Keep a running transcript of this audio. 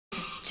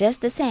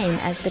just the same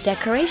as the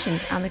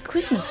decorations on the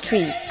Christmas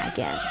trees, I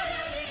guess.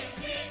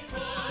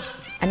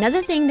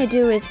 Another thing they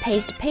do is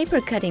paste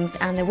paper cuttings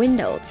on the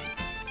windows.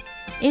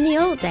 In the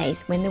old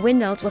days, when the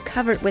windows were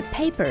covered with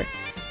paper,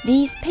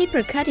 these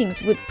paper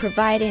cuttings would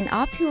provide an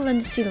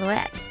opulent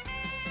silhouette.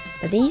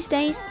 But these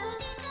days,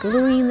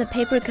 gluing the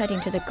paper cutting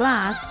to the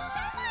glass,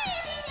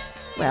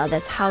 well,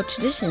 that's how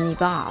tradition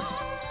evolves.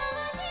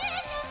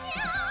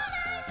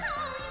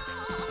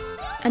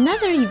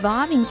 Another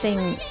evolving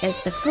thing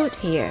is the food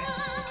here.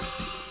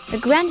 The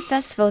Grand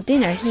Festival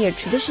dinner here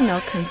traditional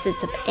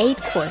consists of 8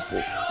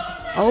 courses,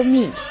 all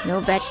meat,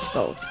 no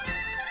vegetables.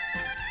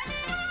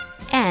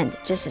 And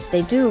just as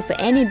they do for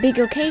any big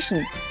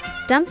occasion,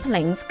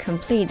 dumplings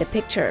complete the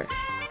picture.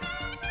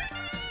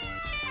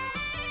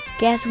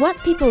 Guess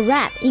what people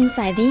wrap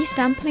inside these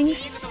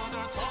dumplings?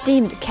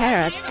 Steamed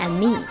carrots and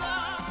meat.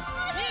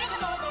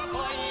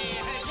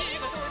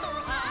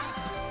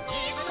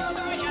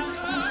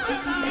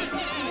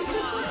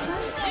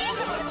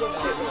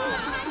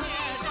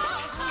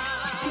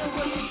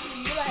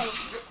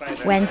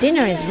 When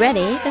dinner is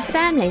ready, the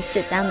family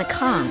sits on the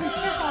kong,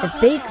 the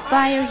big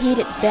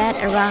fire-heated bed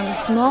around a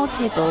small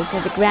table for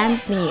the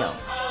grand meal.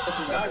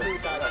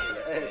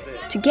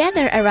 To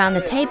gather around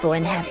the table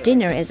and have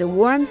dinner is a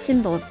warm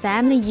symbol of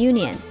family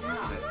union,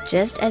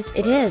 just as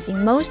it is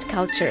in most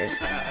cultures.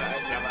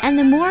 And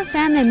the more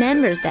family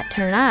members that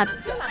turn up,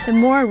 the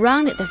more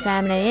rounded the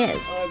family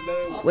is,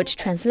 which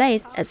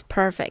translates as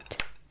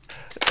perfect.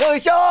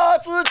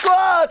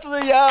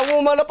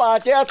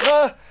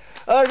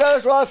 The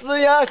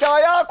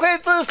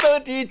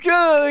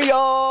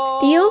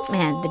old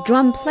man, the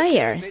drum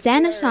player,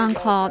 sang a song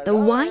called the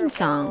Wine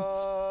Song.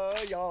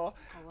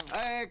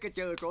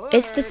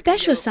 It's the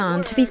special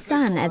song to be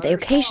sung at the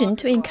occasion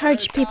to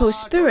encourage people's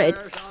spirit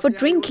for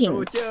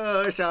drinking.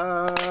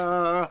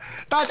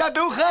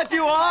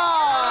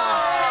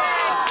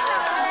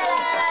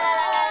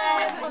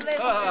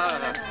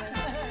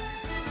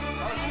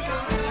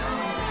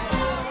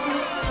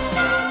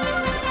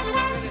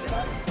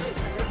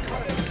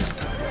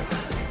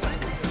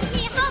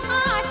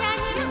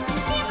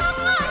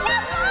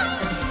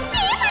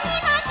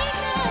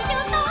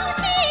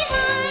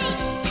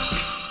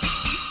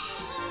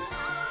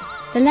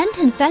 The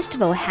Lantern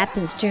Festival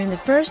happens during the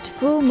first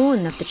full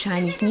moon of the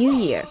Chinese New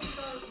Year,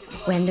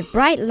 when the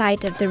bright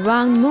light of the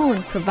round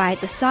moon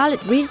provides a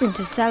solid reason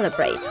to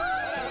celebrate.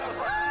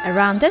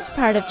 Around this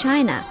part of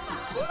China,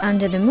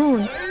 under the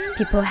moon,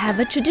 people have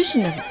a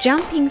tradition of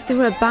jumping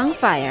through a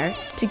bonfire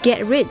to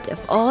get rid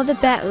of all the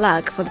bad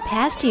luck for the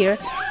past year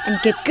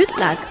and get good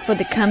luck for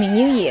the coming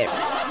New Year.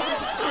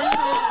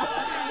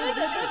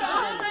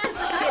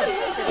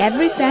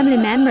 Every family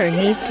member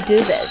needs to do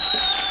this.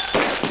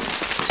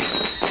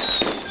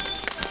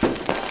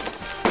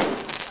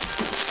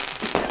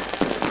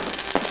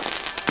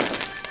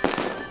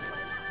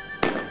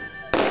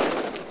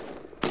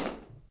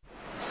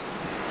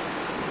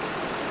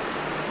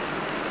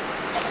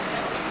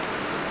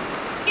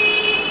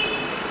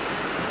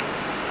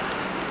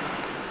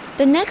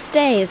 The next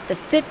day is the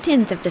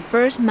 15th of the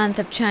first month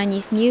of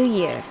Chinese New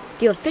Year,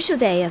 the official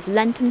day of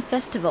Lantern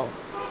Festival.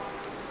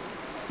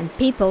 And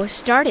people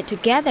started to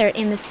gather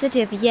in the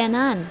city of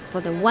Yan'an for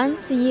the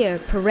once-a-year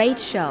parade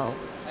show.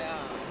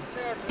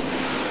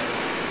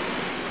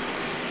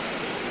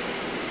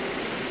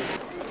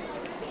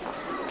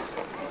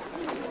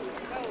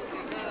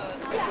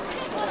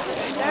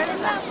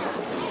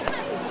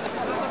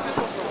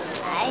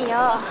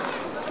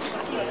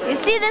 You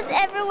see this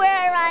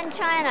everywhere around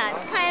China.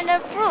 It's kind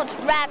of fruit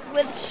wrapped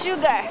with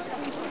sugar.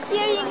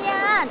 Here in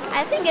Yan'an,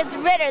 I think it's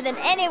redder than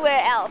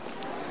anywhere else.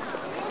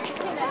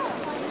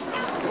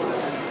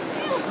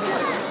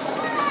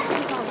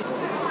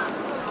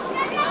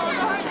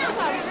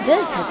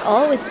 This has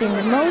always been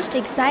the most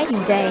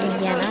exciting day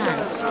in Yan'an.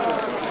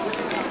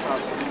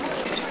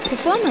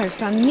 Performers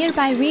from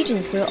nearby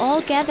regions will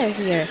all gather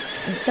here,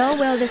 and so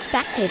will the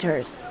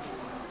spectators.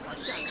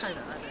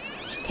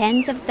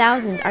 Tens of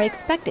thousands are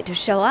expected to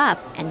show up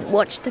and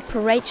watch the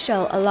parade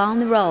show along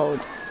the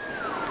road.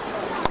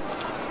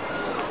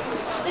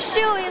 The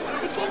show is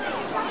beginning.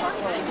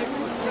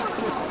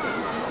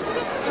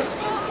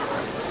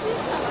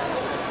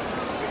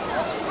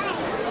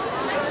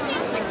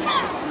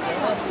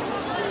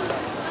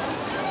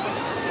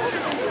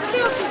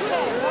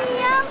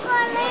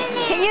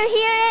 Can you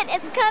hear it?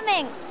 It's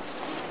coming.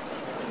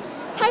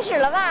 开始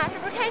了吧？是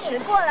不是开始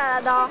过来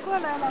了都？过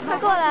来了，快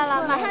过来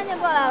了，马上就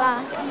过来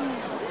了。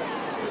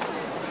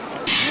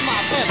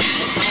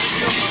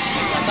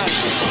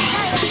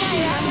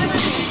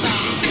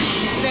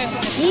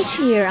 Each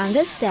year on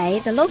this day,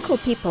 the local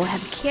people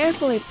have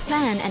carefully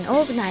planned and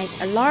organized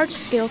a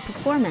large-scale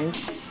performance,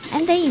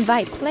 and they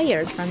invite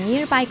players from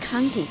nearby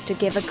counties to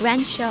give a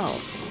grand show.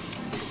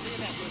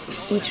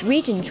 Each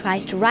region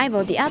tries to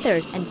rival the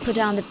others and put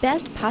on the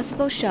best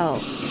possible show.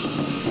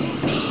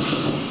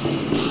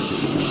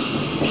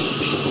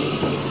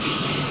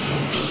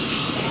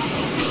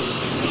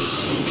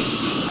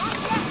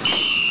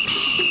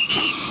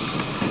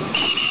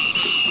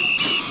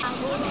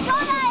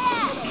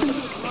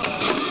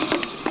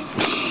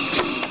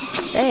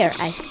 there,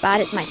 I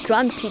spotted my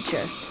drum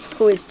teacher,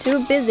 who is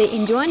too busy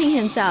enjoying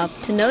himself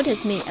to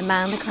notice me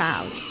among the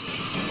crowd.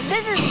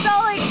 This is so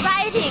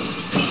exciting.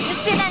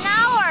 It's been an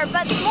hour,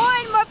 but more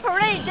and more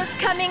parades just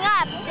coming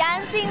up,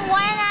 dancing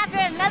one after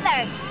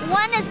another.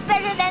 One is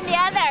better than the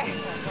other.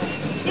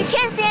 You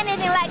can't see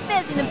anything like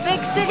this in the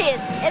big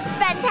cities. It's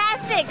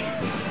fantastic.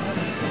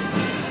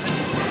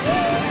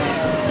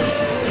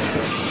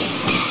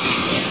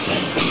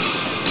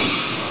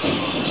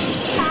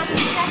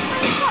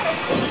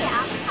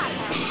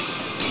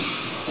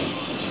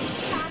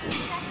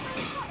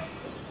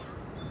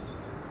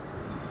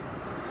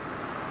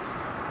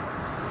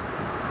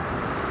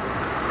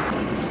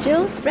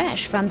 Still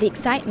fresh from the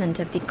excitement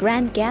of the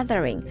grand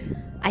gathering,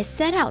 I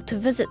set out to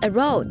visit a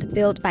road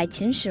built by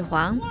Qin Shi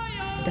Huang,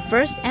 the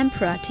first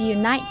emperor to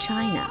unite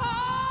China.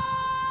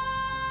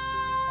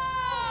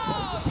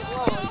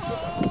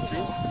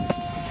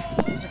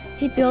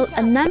 He built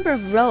a number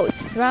of roads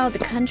throughout the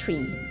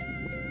country.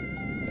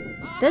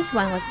 This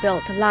one was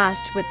built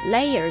last with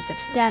layers of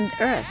stamped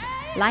earth,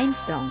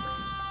 limestone,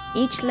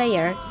 each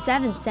layer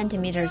 7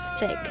 centimeters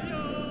thick.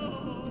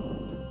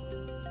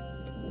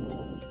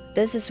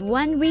 This is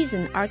one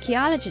reason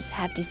archaeologists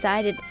have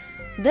decided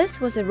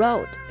this was a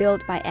road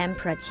built by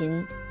Emperor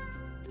Qin.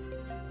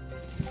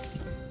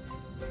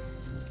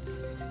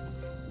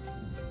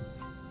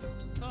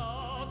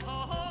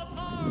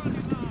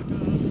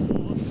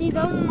 See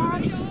those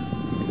marks?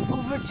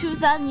 Over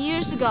 2,000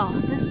 years ago,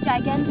 this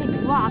gigantic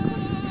rock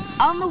was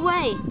in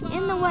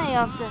the way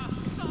of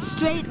the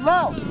straight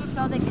road,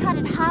 so they cut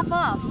it half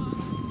off,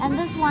 and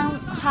this one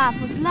half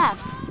was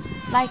left,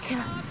 like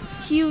a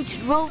huge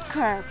road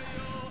curb.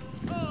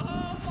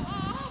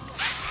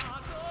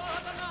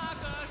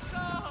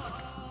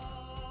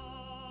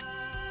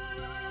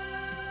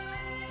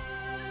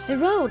 The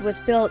road was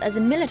built as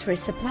a military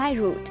supply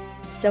route,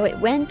 so it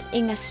went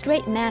in a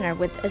straight manner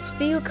with as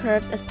few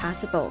curves as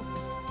possible.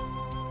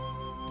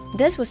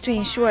 This was to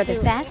ensure the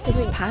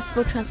fastest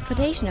possible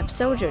transportation of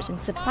soldiers and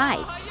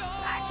supplies.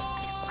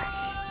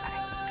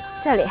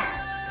 这里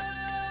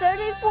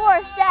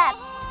 34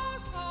 steps.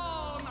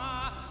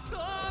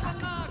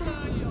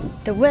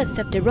 The width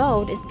of the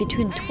road is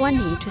between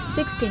 20 to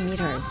 60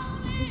 meters.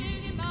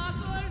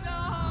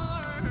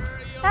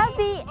 That would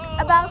be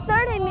about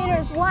 30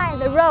 meters wide,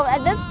 the road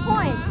at this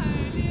point,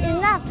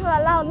 enough to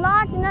allow a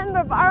large number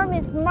of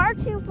armies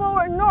marching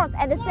forward north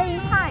at the same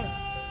time,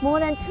 more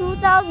than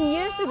 2,000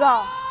 years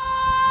ago.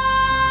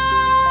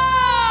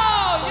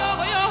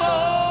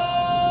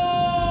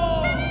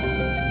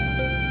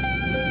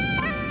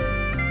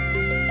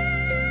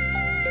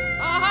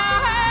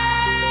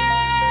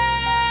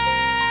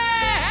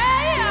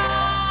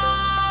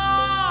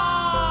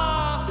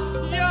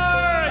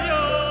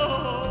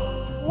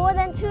 More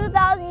than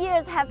 2,000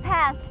 years have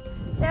passed.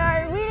 There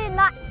are really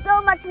not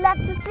so much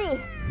left to see,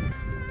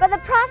 but the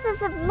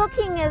process of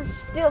looking is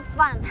still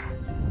fun.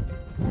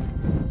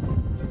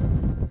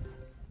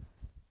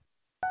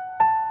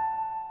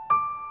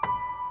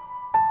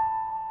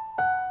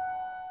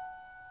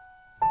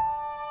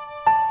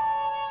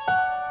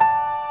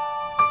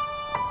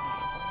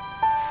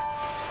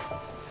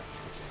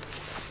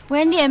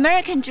 When the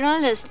American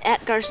journalist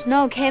Edgar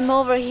Snow came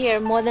over here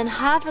more than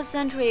half a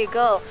century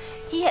ago,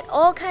 he had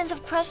all kinds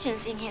of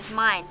questions in his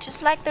mind,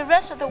 just like the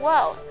rest of the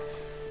world.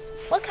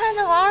 What kind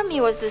of army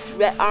was this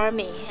Red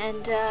Army,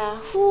 and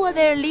who were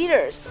their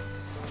leaders?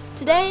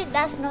 Today,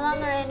 that's no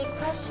longer any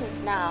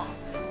questions now.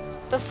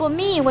 But for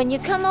me, when you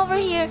come over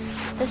here,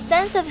 the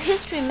sense of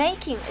history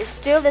making is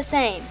still the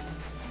same.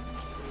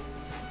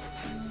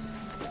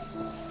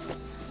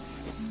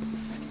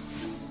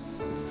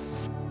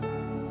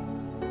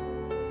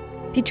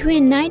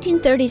 Between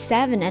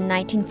 1937 and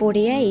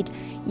 1948,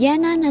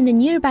 Yan'an and the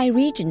nearby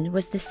region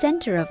was the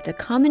center of the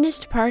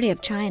Communist Party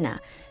of China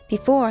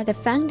before the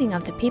founding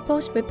of the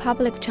People's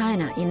Republic of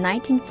China in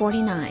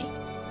 1949.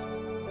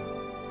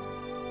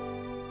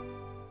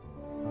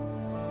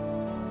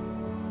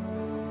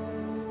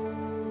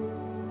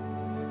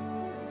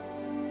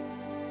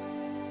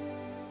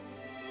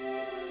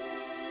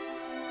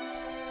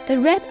 The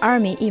Red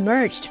Army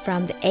emerged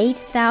from the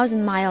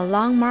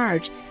 8,000-mile-long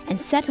march and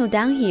settled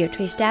down here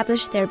to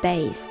establish their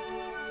base.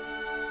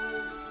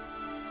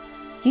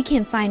 You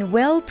can find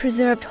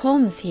well-preserved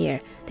homes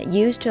here that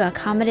used to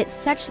accommodate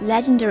such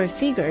legendary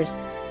figures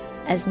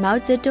as Mao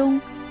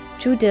Zedong,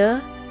 Zhu De,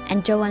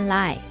 and Zhou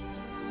Enlai.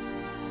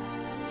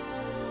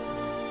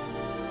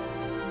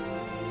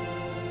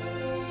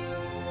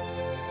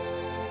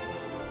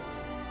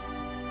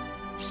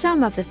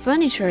 Some of the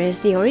furniture is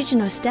the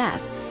original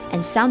stuff,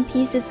 and some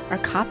pieces are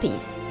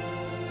copies.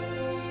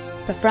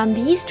 But from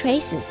these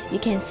traces, you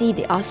can see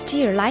the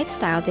austere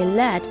lifestyle they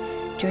led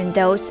during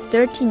those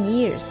 13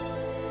 years,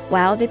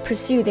 while they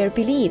pursue their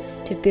belief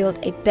to build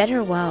a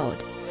better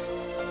world.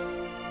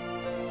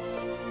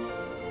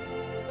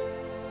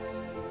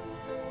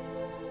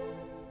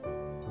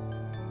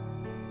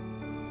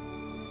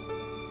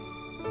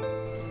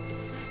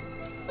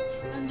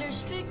 Under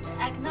strict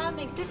economic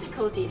economic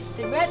difficulties,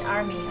 the Red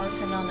Army,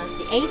 also known as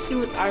the 8th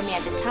Route Army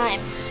at the time,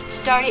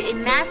 started a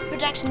mass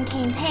production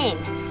campaign,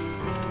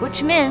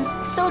 which means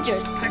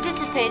soldiers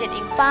participated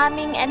in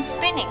farming and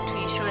spinning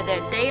to ensure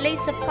their daily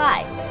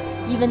supply.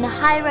 Even the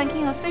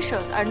high-ranking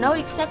officials are no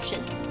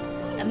exception.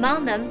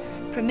 Among them,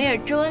 Premier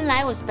Zhou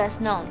Enlai was best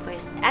known for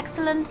his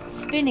excellent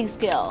spinning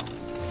skill.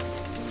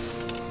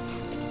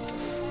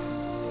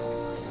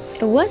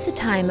 It was a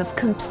time of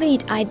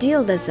complete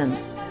idealism.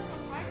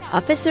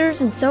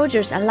 Officers and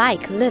soldiers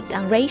alike lived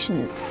on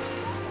rations.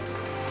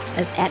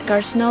 As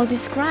Edgar Snow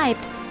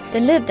described, they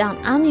lived on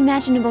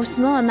unimaginable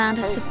small amount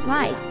of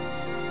supplies.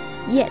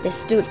 Yet they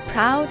stood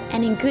proud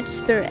and in good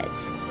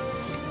spirits.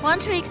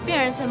 Want to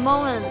experience a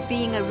moment of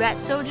being a red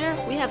soldier?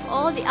 We have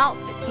all the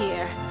outfit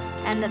here.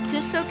 And the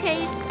pistol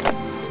case,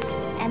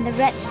 and the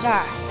red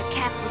star, the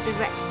cap with the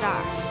red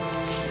star.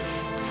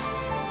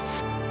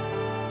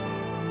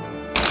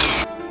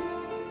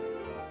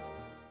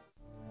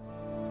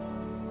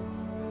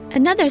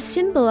 Another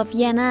symbol of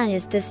Yan'an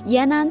is this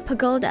Yan'an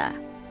Pagoda.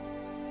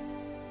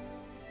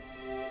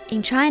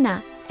 In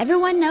China,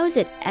 everyone knows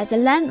it as a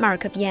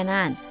landmark of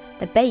Yan'an,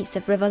 the base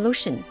of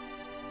revolution.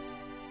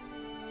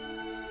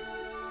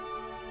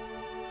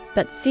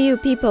 But few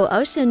people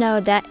also know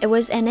that it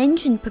was an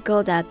ancient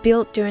pagoda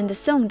built during the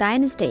Song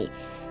dynasty,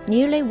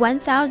 nearly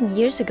 1,000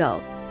 years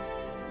ago.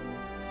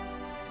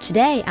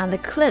 Today, on the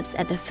cliffs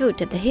at the foot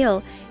of the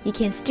hill, you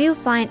can still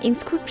find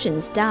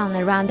inscriptions done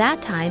around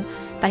that time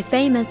by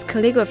famous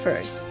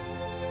calligraphers.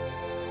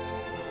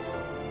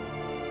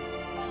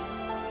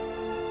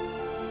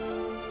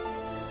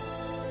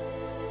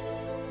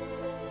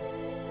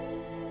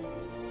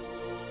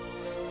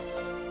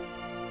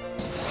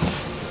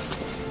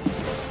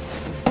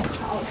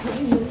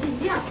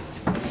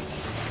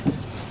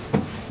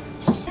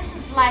 This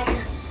is like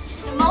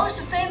the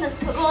most famous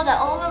pagoda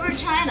all over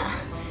China.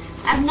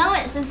 I've known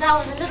it since I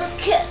was a little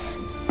kid.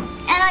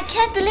 And I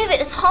can't believe it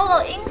is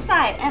hollow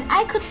inside, and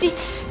I could be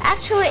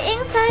actually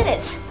inside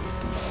it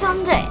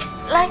someday,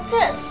 like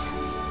this.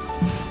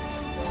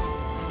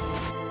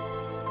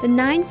 The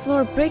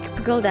 9th-floor brick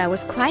pagoda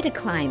was quite a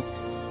climb.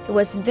 It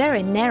was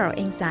very narrow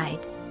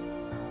inside.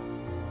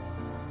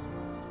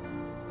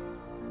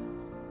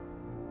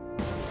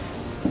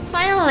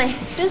 Finally,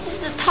 this is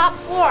the top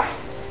floor.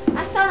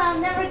 I thought I'll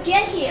never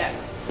get here.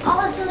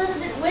 Oh, it's a little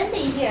bit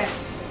windy here.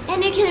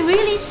 And you can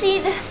really see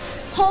the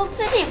whole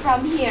city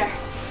from here.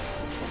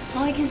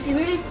 Oh, you can see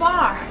really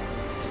far.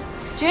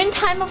 During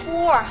time of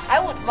war, I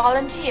would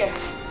volunteer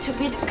to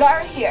be the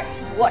guard here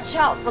and watch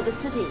out for the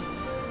city.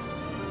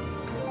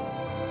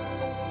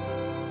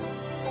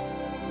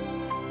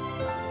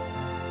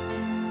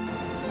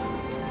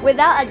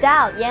 Without a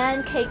doubt,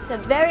 Yan'an takes a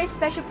very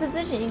special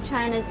position in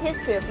China's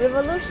history of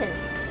revolution.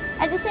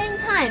 At the same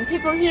time,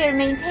 people here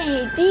maintain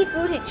a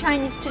deep-rooted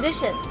Chinese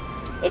tradition.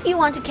 If you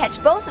want to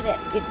catch both of it,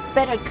 you'd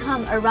better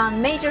come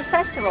around major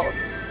festivals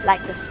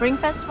like the Spring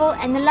Festival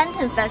and the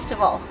Lantern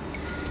Festival.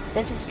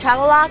 This is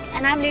Travelogue,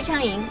 and I'm Liu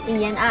Changying in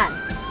Yan'an.